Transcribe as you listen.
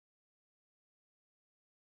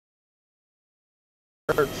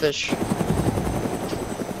Or Fish. I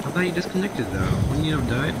thought you disconnected though. Wouldn't you have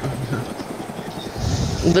died?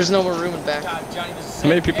 There's no more room in back. God, Johnny, this is How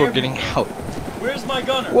many people are getting out? Where's my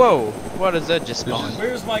gunner? Whoa! What is that just spawned?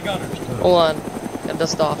 Where's my gunner? Hold on. Gotta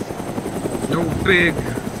dust off. No big, no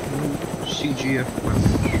CGF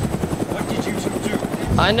footage. What did you two do?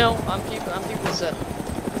 I know. I'm keeping the set.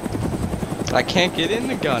 I can't get in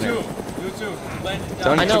the gunner. You two, landed down.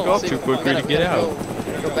 Don't I you know. took off see, too quickly to we get gotta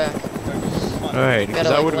out. Go back. Alright, because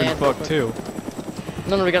Gotta, I like, would have been land real fucked too.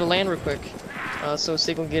 No, we gotta land real quick. So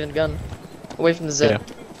Seagull can get in the gun. Away from the Z. Yeah.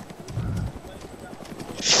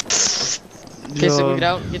 Okay, Seagull, get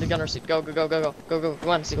out. Get the gunner seat. Go. Come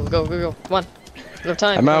on, Seagull. Go. Come on. We don't have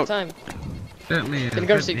time. I'm we don't out. have time. Batman. Get the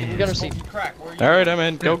gunner seat. Get the gunner seat. Crack, where are you? Alright, I'm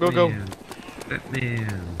in. Go.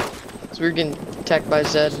 Batman. So we're getting attacked by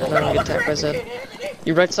Zed, and I'm gonna get attacked by Zed.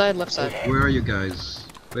 You right side, left side? Where are you guys?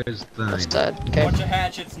 Where's the? Left side. Okay. Bunch of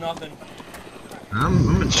hatchets, nothing.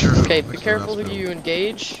 I'm unsure. Okay, be careful who you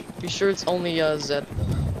engage. Be sure it's only Zed.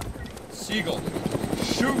 Seagull,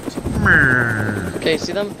 shoot! Okay,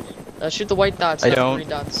 see them? Shoot the white dots. I not the don't. green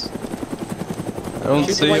dots. I don't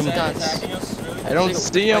Shoot see the white him. dots. Attacking us, really? I don't Seagull,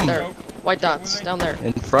 see right him. there. White dots down there.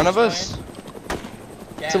 In front of us?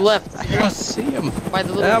 Gas. To the left. I don't see him. By the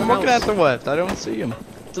little Yeah, house. I'm looking at the left. I don't see him.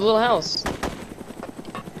 The little house.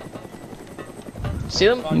 See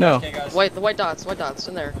them? No. Okay, guys. The white dots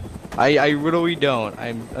in there. I really don't.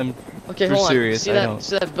 I'm Okay, For hold on. serious, See I that? don't.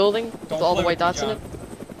 See that building with Don't all the play white with me, dots in it?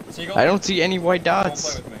 John. Seagull, I don't see any white don't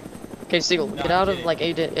dots. play with me. Okay, Seagull, Not get out of kidding. like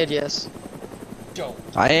ADS. Don't.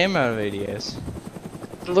 I am out of ADS.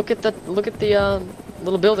 Look at the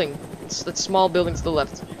little building. It's that small building to the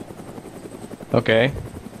left. Okay.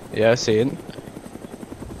 Yeah, I see it.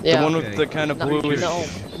 Yeah. The one Okay. with the kind of No, bluish, no,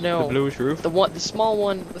 no. the bluish roof. The small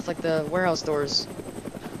one with like the warehouse doors.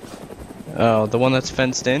 Oh, the one that's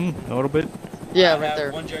fenced in a little bit. Yeah, I right have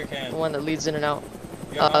there. One jerry can. The one that leads in and out.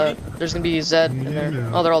 You got money? There's gonna be Zed in there.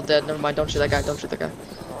 No. Oh, they're all dead. Never mind. Don't shoot that guy. Don't shoot that guy.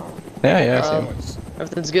 Yeah, I see him.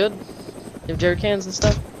 Everything's good. You have jerry cans and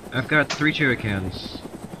stuff. I've got 3 cherry cans.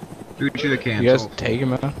 3 cherry cans. You guys all- take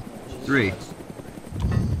him out. 3.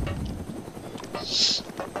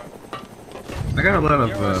 I got a lot of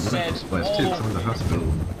You're medical sad. supplies too from the hospital.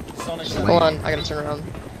 Sonic Just Boom. Hold on. I gotta turn around.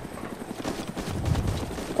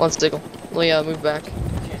 Hold on, Stiggle. Let me move back.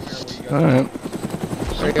 Can't hear what you guys Alright.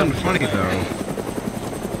 There you go. Something funny though.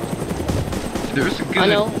 There's a good I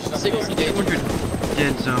know. Stiggle's engaged. 200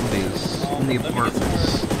 dead zombies in the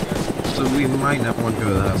apartments, so we might not want to go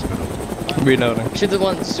to the hospital. Reloading. Shoot the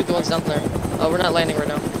ones down there. We're not landing right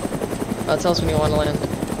now. Tell us when you want to land.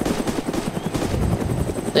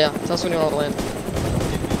 Yeah, tell us when you want to land.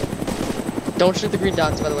 Don't shoot the green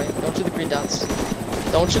dots, by the way. Don't shoot the green dots.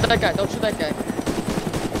 Don't shoot that guy. Don't shoot that guy.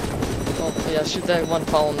 Oh, yeah, shoot that one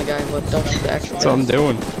following the guy, but don't shoot the actual That's what I'm guy.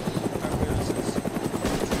 doing.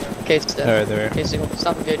 Okay, it's dead. Alright, there. Okay, Seagull,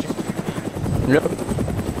 stop engaging. Yep. I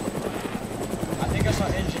think I saw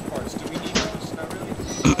engine parts. Do we need those? Not really.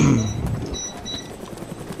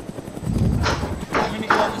 I'm gonna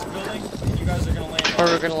go on this building, and you guys are gonna land. Or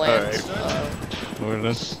we're gonna land.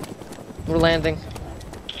 Understood? We're landing.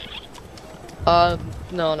 No,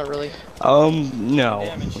 not really. No,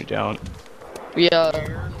 Damage. we don't. We, Where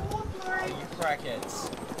are you crackheads?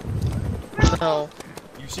 no.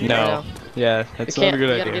 You see No. me? No. Yeah, We that's not a can't, good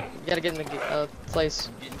you gotta idea. get, you gotta get in the, place.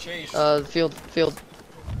 Getting chased. Field. The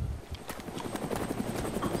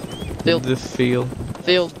field.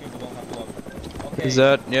 Field. People don't have love. Okay. Is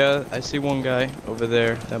that? Yeah, I see one guy over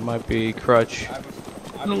there. That might be Crutch.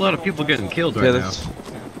 There's a lot of people getting killed right Yeah, now. that's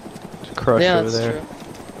Crutch Yeah, over that's there. true.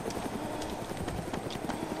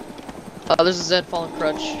 There's a Zed falling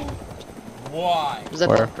crutch. Why? There's a Zed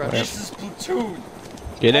Where? falling crutch. Where? This is platoon.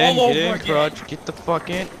 Get in, All get in, over again. Crutch. Get the fuck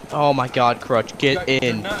in. Oh my god, Crutch, get You're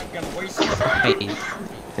in. not gonna waste your time. Hey.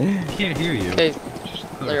 I can't hear you. Okay, Just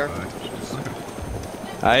there. clarify.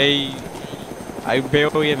 I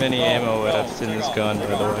barely have any Go, ammo go, left in take this off, gun, take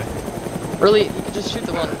by the off. way. really, you can just shoot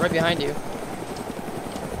the one right behind you.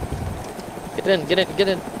 Get in.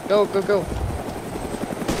 Go.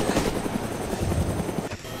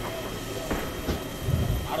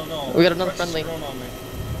 I don't know. We got another Crutch is friendly. thrown on me.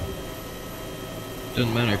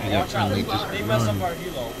 Doesn't matter if you got Watch out. friendly, They just mess up run. our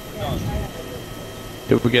helo. We're done.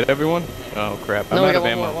 Did we get everyone? Oh crap, No, I'm we out got of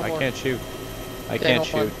one ammo. more, one I more. can't shoot. I Okay, can't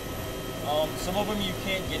hold on. shoot. Some of them you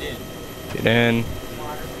can't get in. Get in.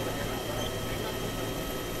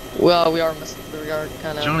 Well, we are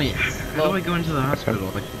kind of. Johnny, how do I go into the hospital?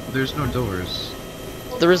 Like, there's no doors.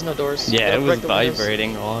 There is no doors. Yeah, Gotta it was break the windows.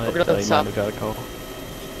 vibrating a lot. We're gonna I stop. never got a call.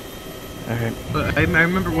 Alright. But I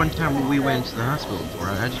remember one time when we went to the hospital before.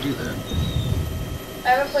 How'd you do that? I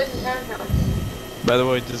have a place in town now. By the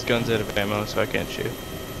way, this gun's out of ammo, so I can't shoot. I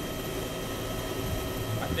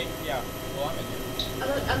think, yeah. Well, I'm in here.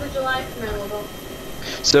 I'm a July command level.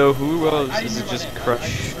 So who else? I didn't Is it hear just my name. Crush, I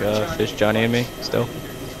just heard Fish, Johnny, and me still?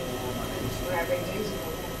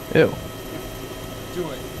 Do Ew. it.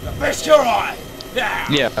 The Fish Killroeye! Yeah!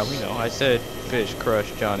 Yeah, we know. I said Fish,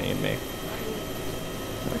 Crush, Johnny, and me.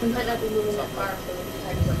 I might not be moving that far, so we just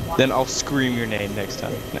have to like walk. Then I'll scream your name next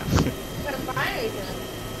time. No. Gotta find anything.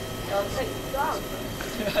 I'll take the dog.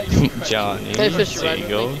 How you doing, Johnny, Hey, Fish, you right?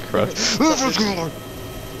 Seagull, Crush.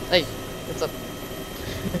 Hey, what's up?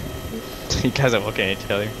 You guys are looking at each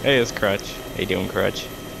other. Hey, it's Crutch. How you doing, Crutch?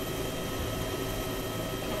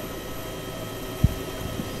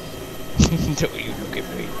 Don't you look at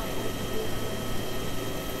me.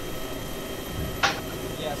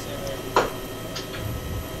 Yeah, same here.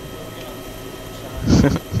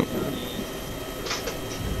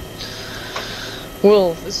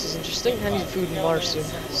 Well, this is interesting. I need food and water soon,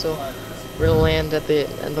 so we're gonna land at the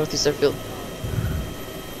northeast airfield.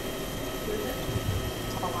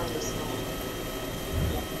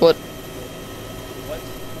 What? What?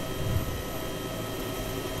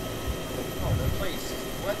 Oh, what place?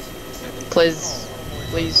 What?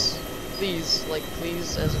 Please, like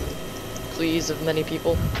please, as in please of many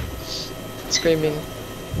people screaming.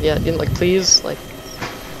 Yeah, you know, like please, like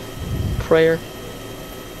prayer.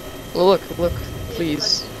 Well, look,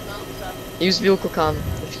 please. Use vehicle comm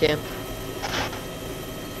if you can.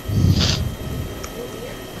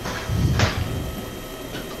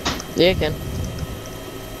 Yeah, you can.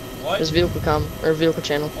 What? There's vehicle comm or vehicle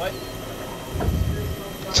channel. What?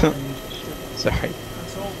 Sorry.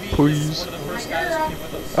 Control V Please. is one of the first guys who came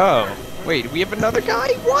with us. Oh, wait, we have another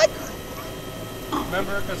guy? What?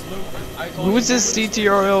 Remember, because Luke, I told Who you is this Luke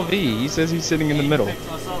CTRLV? He says he's sitting in the middle.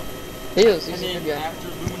 picked us up. He is. And He's a then good guy. after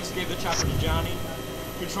Luminous gave the chopper to Johnny,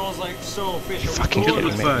 Control's like, so Fish, are we Fucking cool or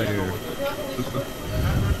kidding me. what? Yeah, we're good.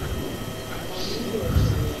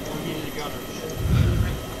 We needed a gunner.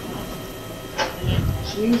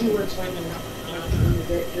 Usually works fine during the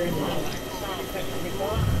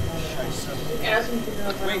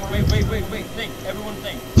Wait, think, everyone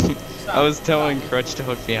think. Stop. I was telling Crutch to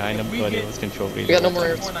hook behind him, but it was Control V. We got no more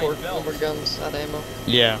air 4.9 support, no bells. more guns, out of ammo.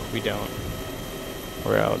 Yeah, we don't.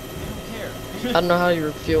 We're out. We don't care. I don't know how you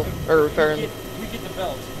refuel or repair them. We get the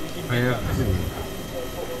bells. We can I get have guns. food.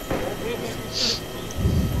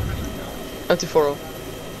 M240.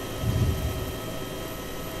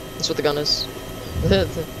 That's what the gun is.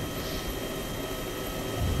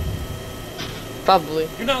 Probably.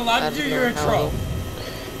 You're not allowed I to do don't your know how, intro.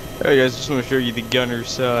 Hey guys, just want to show you the gunner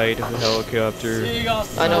side of the helicopter. Seagull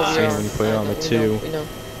I know we sucks. See are. when we put it on the We two. know, we know.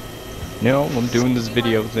 No, I'm doing this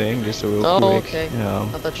video thing just real Oh, quick. okay. I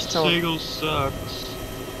thought you were telling. Seagull sucks.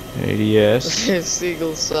 ADS.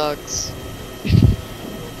 Seagull sucks.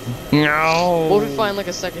 No. What if we find like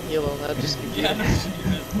a second helo? That'd just be Yeah,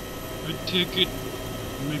 beautiful. no, A ticket.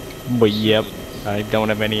 But yep, I don't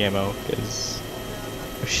have any ammo because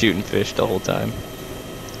I'm shooting fish the whole time.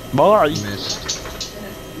 Bye. Missed.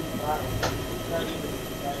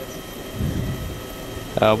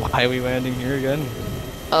 Why are we landing here again?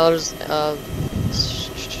 There's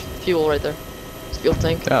fuel right there. It's fuel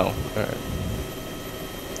tank. Oh, alright.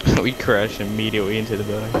 We crashed immediately into the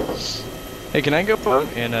building. Hey, can I go out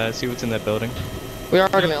and see what's in that building? We are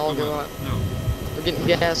gonna all go out. No. We're getting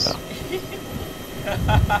gas. Oh.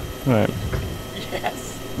 Alright.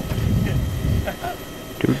 Yes.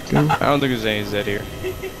 I don't think there's any Z here.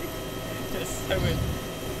 Yes, I win.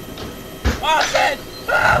 Oh shit!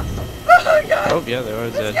 Oh god! Oh, yeah, there are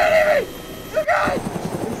Z. It's getting me! Oh god!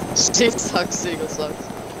 Steve sucks, Seagull sucks.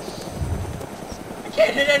 I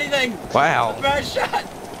can't hit anything! Wow. Bad shot!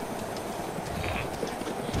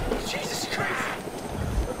 Jesus Christ!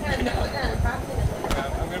 I'm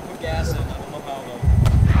gonna put gas in. I don't know how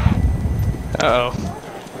though. Uh-oh.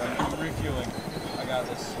 I'm refueling. I got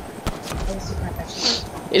this.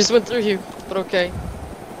 He just went through you, but okay.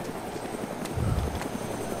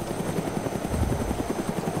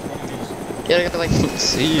 One of these. Yeah, I gotta like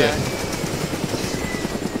See ya. back.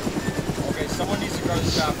 Okay, someone needs to guard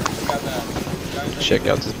the chopper. Who got that? Guys, Check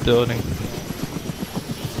out this building.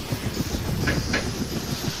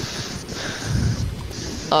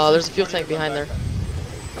 There's a fuel tank behind there.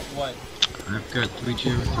 What? I've got 3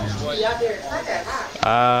 chairs. What?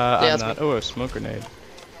 I'm it's not. Oh, a smoke grenade.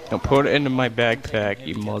 Now put it into my backpack,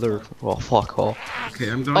 you mother. Well, fuck all. Okay,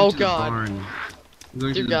 I'm going Oh, to God. the barn. I'm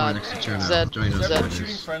going Dear to the barn God. next to China. Zed, Join Is us everyone for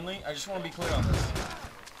shooting this. friendly? I just want to be clear on this.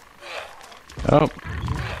 Oh,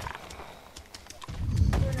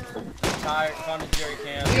 Tire, found a jerry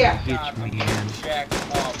can. Yeah. God, Bitch, man. jack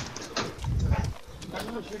up.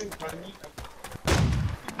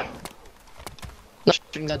 No,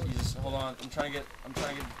 shooting that. Jesus, hold on. I'm trying to get.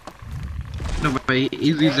 No, but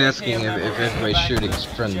he's asking if everybody's shooting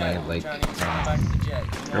friendly, like,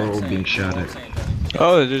 or being shot at.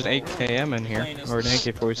 Oh, there's an AKM in here, or an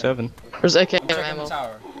AK-47. There's I'm AKM checking ammo. the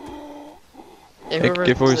tower. Yeah, whoever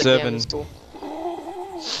has AK-47. AKM is cool.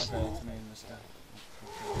 Okay, let's name this guy.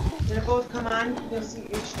 Did it both come on? You'll see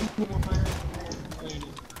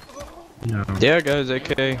No. Yeah, guys,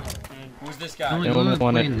 AK. Who's this The guy? only No one one that's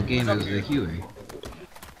wanted- playing the game is the Huey.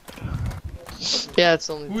 Yeah, it's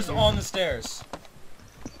only. Who's on the stairs?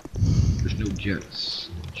 There's no jets.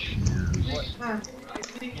 What?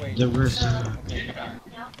 Wait. The rest.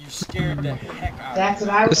 You scared the heck out of That's me.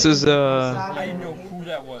 what I was This is, I didn't know who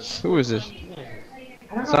that was. Who is this?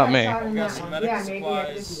 It's not me. We got some medical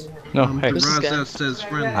supplies. No, The hey. This is Rosette guy. says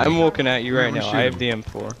friendly. I'm looking at you right Yeah, now. we're I have the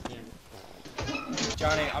M4.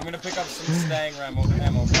 Johnny, I'm gonna pick up some Stang ammo for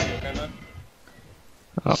you, okay, man?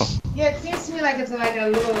 Oh. Yeah, it seems to me like it's like a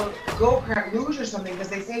little go-kart luge or something, because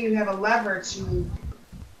they say you have a lever to,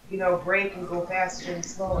 you know, brake and go faster and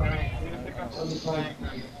slower.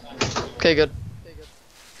 Okay, good.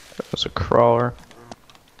 That was a crawler.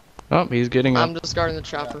 Oh, he's getting up. I'm just guarding the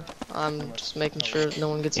chopper. I'm just making sure no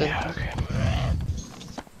one gets in. Yeah, okay.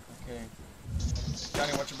 Okay.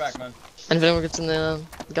 Johnny, watch your back, man. And if anyone gets in the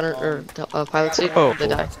gunner or pilot seat, Oh. they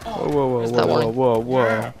die. Whoa, whoa, whoa, Is that whoa, one? whoa,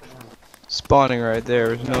 whoa, whoa. Spawning right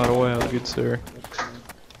there is not a wild, good sir.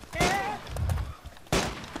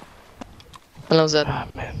 And I was dead. Ah,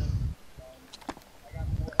 man.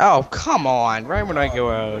 Oh, come on. Right when I go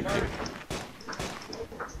out,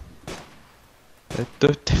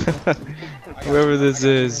 dude. Whoever this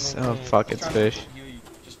is. Oh, fuck, it's Fish.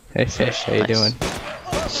 Hey, Fish, how you Nice. doing?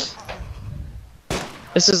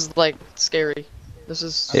 This is like scary. This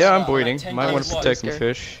is. Yeah, I'm Like bleeding. 10 Might want to guns protect me,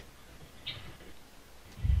 scared. Fish.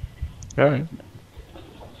 Alright.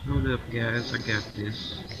 Hold up, guys. I got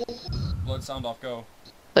this. Blood sound off, go.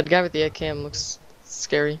 That guy with the AKM looks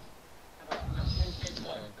scary.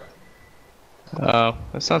 Oh,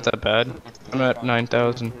 that's not that bad. I'm at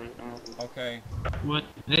 9,000. Okay. What?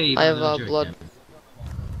 Hey, I have another jerk blood. can.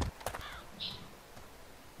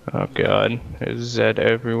 Oh god, there's Zed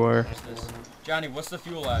everywhere. What's this? Johnny, what's the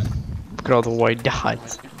fuel at? Look at all the white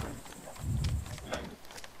dots.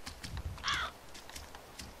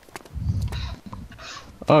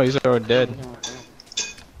 Oh, he's already dead.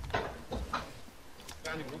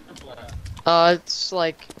 It's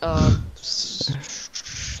like, not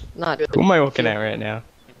good. Who am I looking at right now?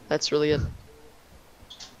 That's really it.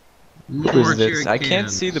 Who More is this? jerk I can't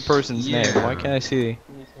cans. see the person's name. Yeah. Why can't I see?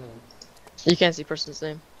 You can't see person's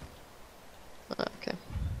name. Okay.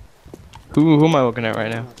 Who am I looking at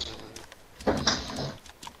right now?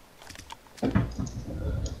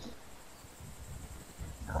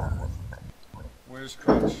 Where's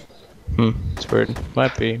Crutch? It's weird.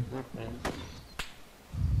 Might be.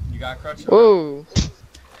 You got Crutch? Whoa!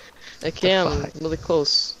 AKM, really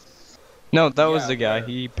close. No, that was Yeah, the guy. where?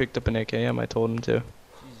 He picked up an AKM. I told him to.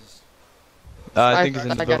 Jesus. I think he's in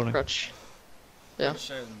the I got building. crutch. Yeah,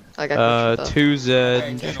 Shit. I got crutch. with that.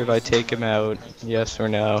 2Z. Okay, Should I take him out? Yes or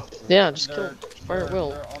no? Yeah, just kill. They're- Fire at will.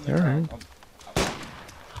 they're on the Alright. ground.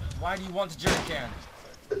 Why do you want the jerry can?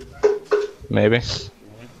 Maybe. Some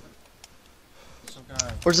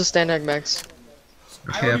guy. Where's the standard max?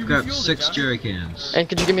 I Okay, already I've got refueled it, 6 Johnny. jerry cans. And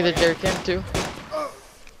could you give me the jerry can too?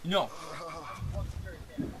 No.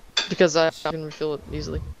 Because I can refill it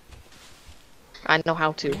easily. I know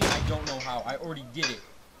how to, I don't know how. I already did it.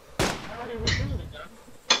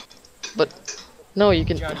 but no, you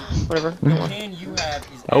can. Johnny, Whatever. the Come on. can you have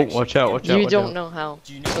is Oh, actually watch out, watch empty. out. You don't know how,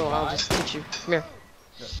 Do you know so I'll why? just teach you. Come here.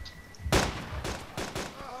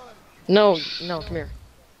 No, no, come here.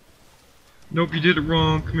 Nope, you did it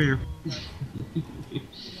wrong. Come here.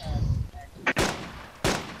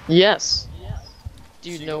 Yes. Do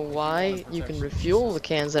you know why you can refuel the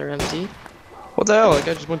cans that are empty? What the hell? Like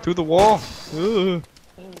I just went through the wall. Ugh.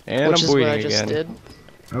 And Which I'm is what bleeding I just again. did.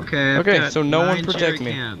 Okay, I've Okay, got so no one 9 protect jerry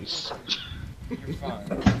me. cans. You're fine.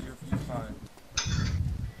 You're fine.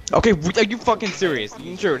 Okay, are you fucking serious?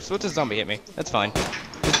 Sure, so let the zombie hit me. That's fine.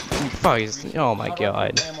 Fuck, oh my How do I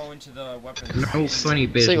god. put ammo into the weapons? No funny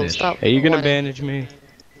Single, business. stop. Hey, you gonna whining. bandage me?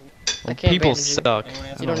 I can't People bandage you. suck. Anyone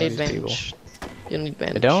else? You don't need These people. bandage. You don't need I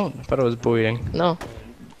bandage. don't? I thought I was bleeding. No.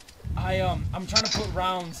 I'm trying to put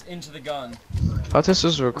rounds into the gun. I thought this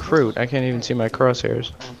was a recruit. I can't even see my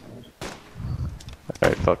crosshairs.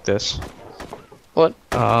 Alright, fuck this. What?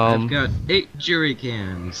 I've got 8 jerry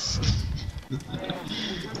cans.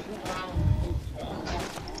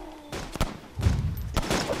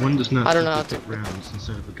 One does not I don't know how put rounds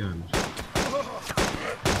instead of a gun.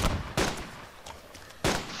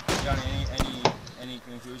 Johnny, Any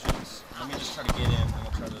conclusions? Let me just try to get in, and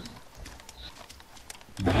we'll try to.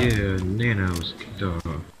 Yeah, nanos,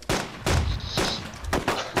 dog.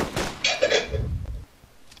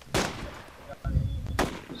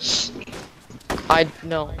 I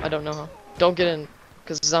don't know how. Don't get in,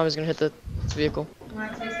 because the zombie's gonna hit the vehicle.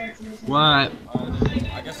 What?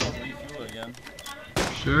 I guess I'll refuel it again.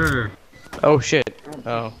 Sure. Oh shit.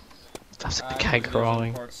 Oh. That's a guy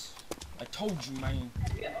crawling. Parts. I told you, man.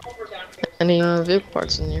 Any vehicle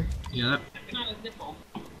parts in here? Yeah.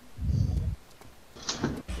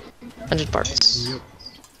 100 parts. Yep.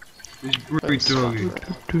 It's great doggy.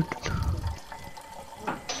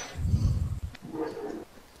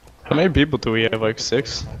 How many people do we have? Like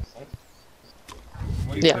 6?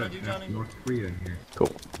 What are you Yeah. trying to do, Johnny? North Korea here.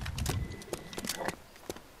 Cool.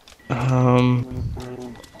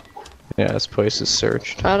 Yeah, this place is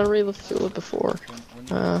searched. How to refuel it before?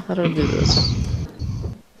 How do I do this?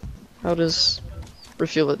 How does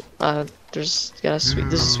refuel it? There's got a sweet.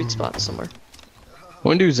 There's a sweet spot somewhere.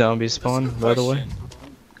 When do zombies spawn, That's a good by the way? question.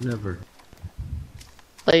 Never.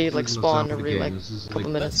 They This like is no spawn zombie every game, like this is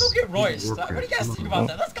couple like- Let's minutes. go get Royce. Warcraft. What do you guys think about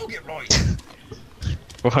that? Let's go get Royce.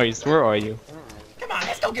 Royce, where are you? Come on,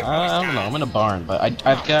 let's go get Royce. I don't know, I'm in a barn, but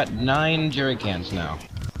I've got 9 jerry cans now.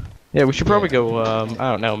 Yeah, we should probably go, I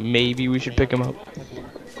don't know, maybe we should pick him up.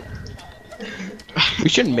 We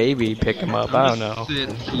should maybe pick him up, I don't know.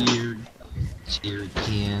 Sit here, jerry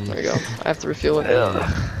cans. There you go. I have to refuel it.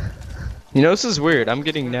 You know, this is weird. I'm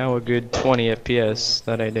getting now a good 20 FPS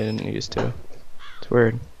that I didn't used to. It's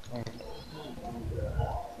weird.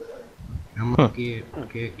 I'm Huh. gonna get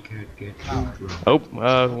too drunk. Oh,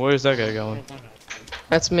 where's that guy going?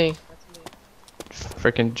 That's me.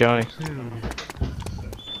 Frickin' Johnny.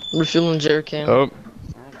 Refueling jerry can Oh,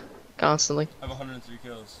 constantly. I have 103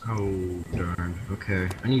 kills. Oh, darn. Okay.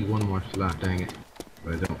 I need one more slot, dang it.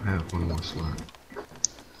 But I don't have one more slot.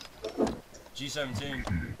 G17.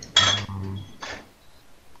 Um,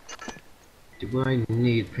 do I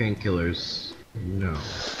need painkillers? No.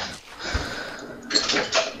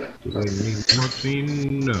 Do I need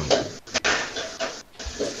morphine? No.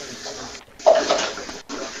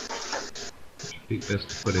 Should be best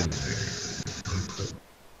to put in there.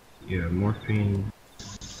 Yeah, morphine.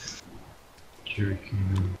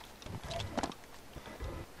 Jerrycan.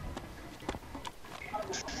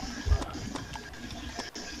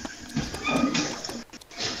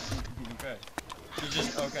 Okay. You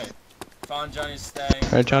just okay. Found Johnny's staying.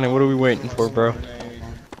 alright, Johnny, what are we waiting for, bro?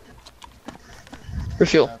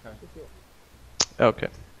 Refuel. Okay. Okay.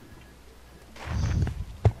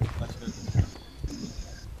 That's good.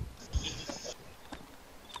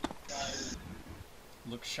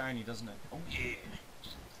 Looks shiny, doesn't it? Oh yeah.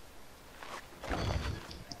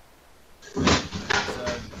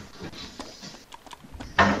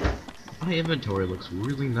 My inventory looks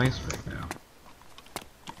really nice right now.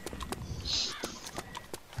 It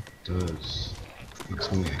does.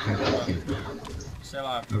 Makes me happy. Stay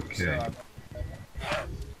alive. Okay. Stay alive.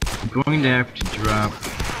 I'm going to have to drop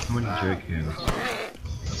how many jerry cans?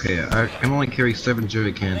 Okay, I can only carry 7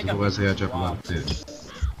 jerry cans, otherwise I gotta drop a lot of food.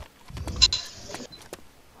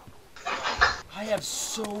 I have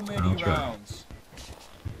so many I'll try. rounds.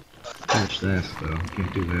 Finish that though.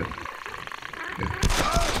 Can't do that.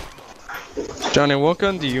 Johnny, what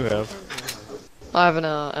gun do you have? I have an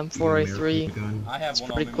M4A3. American gun. I have It's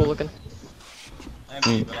one pretty on me, cool man. looking.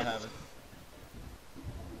 Empty, but I have it.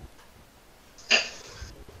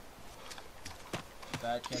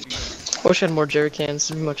 That can't be good. I wish I had more jerry cans.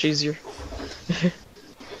 It'd be much easier.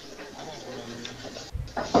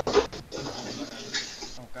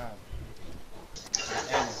 Oh god.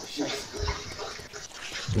 Ammo,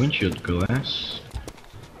 shit. Windshield glass.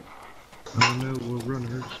 Oh no, we're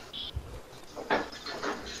runners.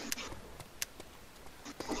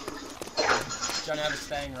 Johnny, I have a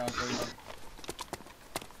staying round for you.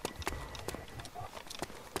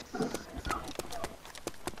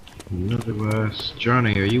 Another glass.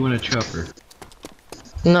 Johnny, are you in a chopper?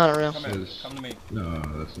 Not real. Come here. Says- Come to me. No,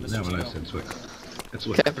 that's This not is what I Gino. said. That's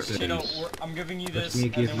what Okay. it says. You know, I'm giving you Let this, me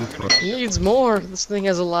and give then you we're gonna parts. It needs more. This thing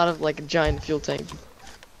has a lot of like a giant fuel tank.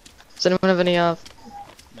 Does anyone have any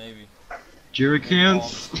maybe. Jerry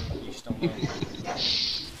cans? You just don't know.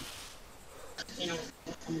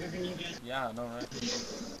 Yeah, I know, right?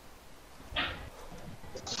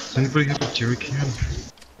 Does anybody have a jerry can?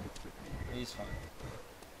 He's fine.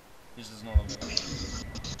 He's just normal.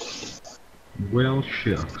 Well,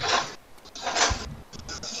 shucks.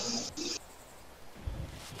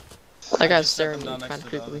 That guy's Just set staring them at me down kind next of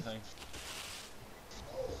to the other creepily. thing.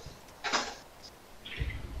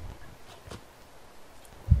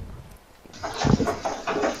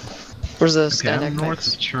 Where's the Okay, Stanek I'm north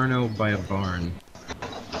Max? of Cherno by a barn.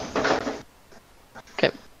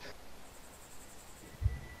 Okay.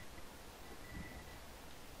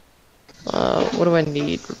 What do I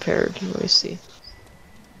need repaired? Let me see.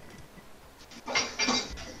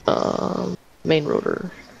 Main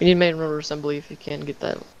rotor. You need main rotor assembly if you can get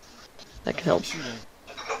that. That can help. Shooting.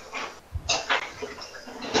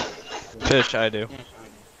 Fish, I do.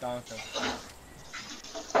 Gotcha.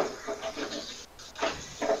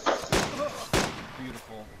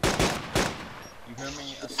 Beautiful. You hear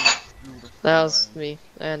me? I said beautiful. That was me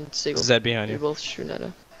and Siegel. Zed behind We you. both shooting at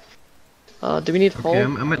it. Do we need hull? Okay,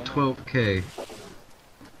 I'm at 12k.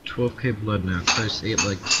 12k blood now, 'cause I just ate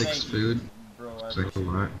like 6 Thank you, food. bro. It's like a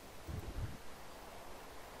lot.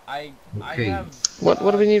 I Okay. have. What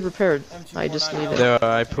do we need repaired? M249 I just need L. it.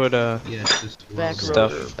 I put Yeah, it's just Back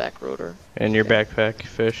Stuff. rotor. Back rotor. in your backpack,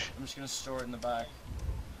 Fish. I'm just gonna store it in the back.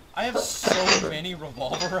 I have so many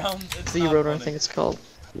revolver rounds. It's V not rotor, I funny. think it's called.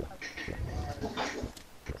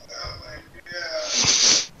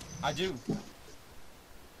 I do.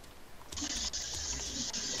 There's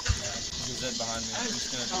Zed behind me. I'm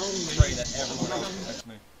just gonna pray that everyone else protects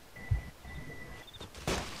me.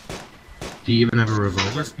 Do you even have a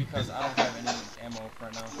revolver? Just because I don't have any ammo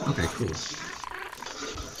right now. Okay, cool.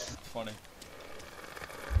 Funny.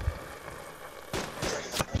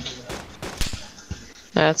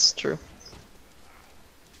 That's true.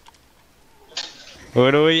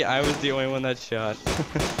 What do we? I was the only one that shot.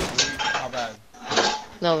 How bad?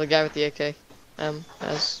 No, the guy with the AK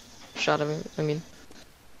has shot him. I mean,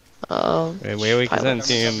 Wait, we pilot. didn't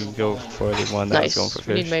see him go for the one that was Nice. going for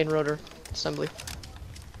We need Fish. main rotor assembly.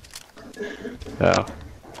 Oh.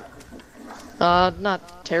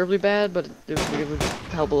 Not terribly bad, but it would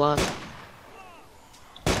help a lot.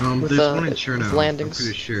 With, There's one in Cherno, I'm landings.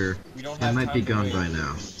 pretty sure. We don't It have might time be to gone wait. by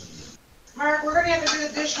now. Mark, we're gonna have to do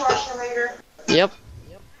the dishwasher later. Yep.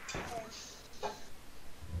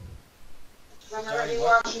 I'm already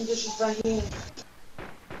washing dishes by hand.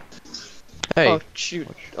 Hey. Oh shoot.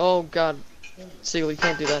 Oh god. Siegel, you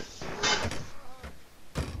can't do that.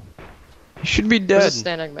 You should be dead. Where's the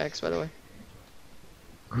Stanek Max, by the way?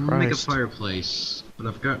 I'm gonna make a Christ. fireplace, but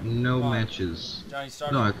I've got no Come on. matches. Johnny,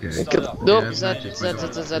 start No, up. okay. Start Good. up. Nope, I have Zed, matches, Zed,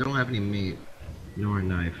 but Zed, I Zed. don't have any meat, nor a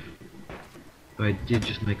knife. But I did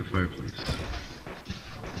just make a fireplace.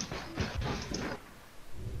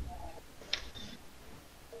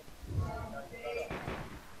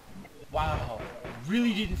 Wow.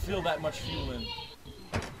 Really didn't feel that much fuel in.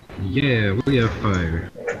 Yeah, we have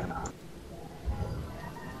fire.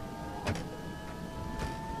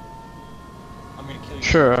 I'm gonna kill you.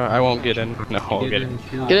 Sure, I won't get in. No, I'll get in.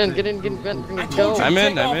 kill Get in, it. get in, get in, get in, I get in, told go. you to I'm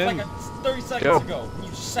take in, off I'm in. like 30 seconds Go. ago. You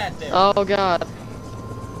just sat there. Oh god.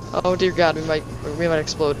 Oh dear god, we might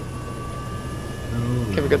explode. Oh,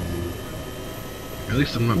 Okay, we're good. At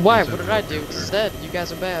least I'm not. Why? inside What did the I do? helicopter. Zed, you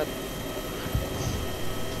guys are bad.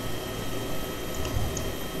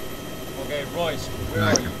 Okay, Royce, where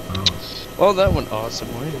Back are you? of house. Oh, that went awesome.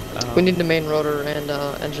 We need the main rotor and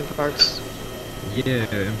engine parts. Yeah,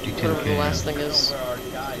 empty tin Whatever the can. last thing No, is. where